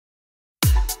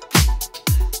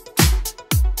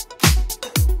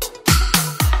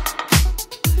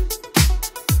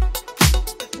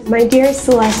My dear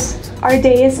Celeste, our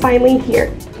day is finally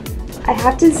here. I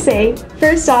have to say,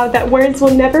 first off, that words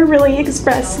will never really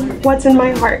express what's in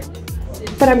my heart,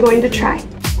 but I'm going to try.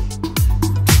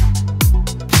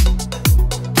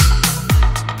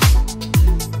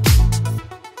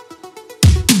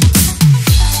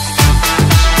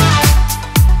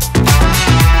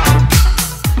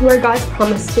 You are God's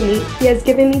promise to me. He has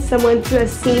given me someone who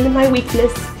has seen my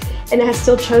weakness and has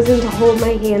still chosen to hold my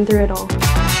hand through it all.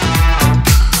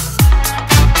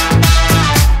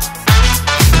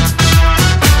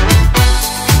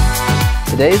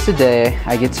 Today is the day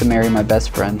I get to marry my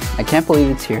best friend. I can't believe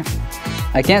it's here.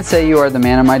 I can't say you are the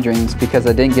man of my dreams because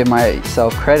I didn't give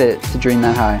myself credit to dream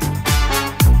that high.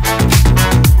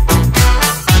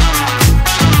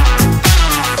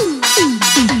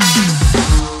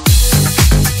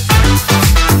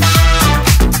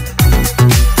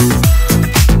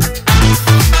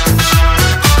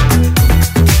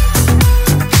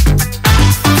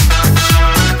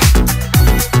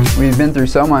 We've been through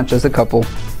so much as a couple,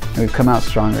 and we've come out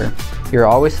stronger. You're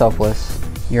always selfless.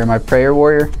 You're my prayer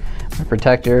warrior, my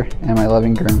protector, and my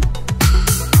loving groom.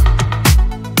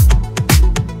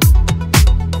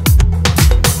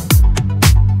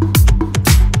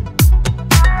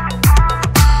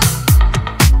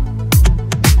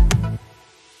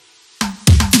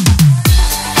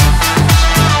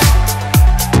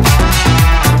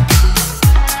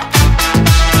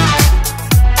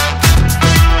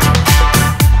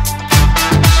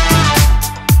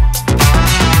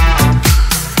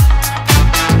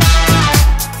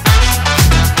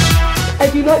 I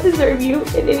do not deserve you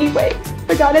in any way,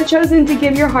 but God has chosen to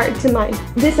give your heart to mine.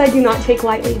 This I do not take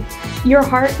lightly. Your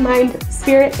heart, mind,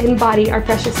 spirit, and body are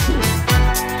precious to me.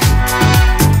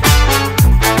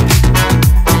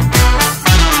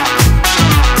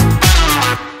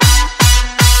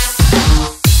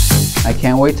 I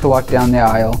can't wait to walk down the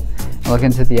aisle and look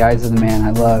into the eyes of the man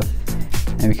I love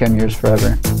and become yours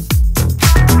forever.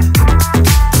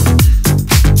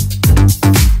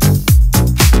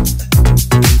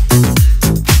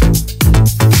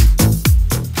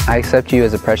 I accept you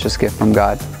as a precious gift from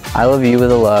God. I love you with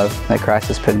a love that Christ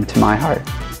has put into my heart.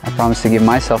 I promise to give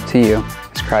myself to you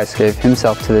as Christ gave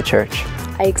himself to the church.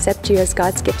 I accept you as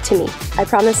God's gift to me. I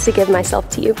promise to give myself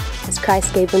to you as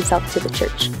Christ gave himself to the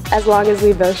church, as long as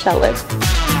we both shall live.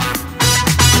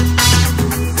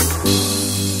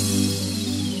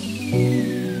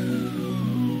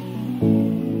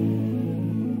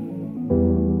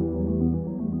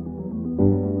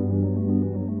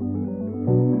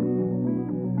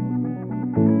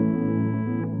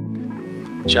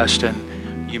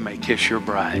 Justin, you may kiss your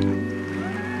bride.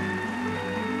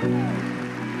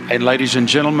 And ladies and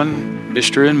gentlemen,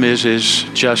 Mr. and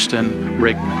Mrs. Justin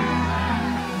Rickman.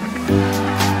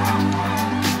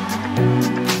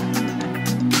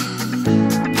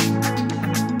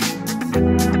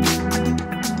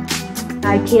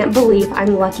 I can't believe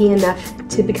I'm lucky enough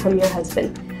to become your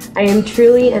husband. I am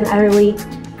truly and utterly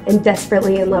and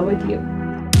desperately in love with you.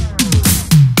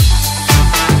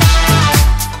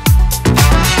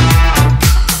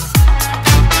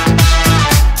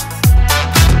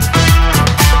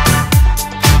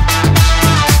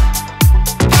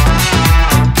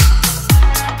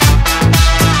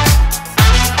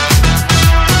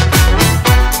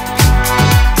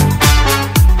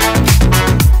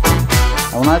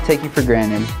 I will not take you for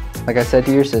granted. Like I said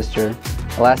to your sister,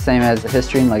 the last name has a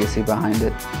history and legacy behind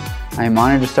it. I am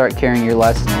honored to start carrying your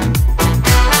last name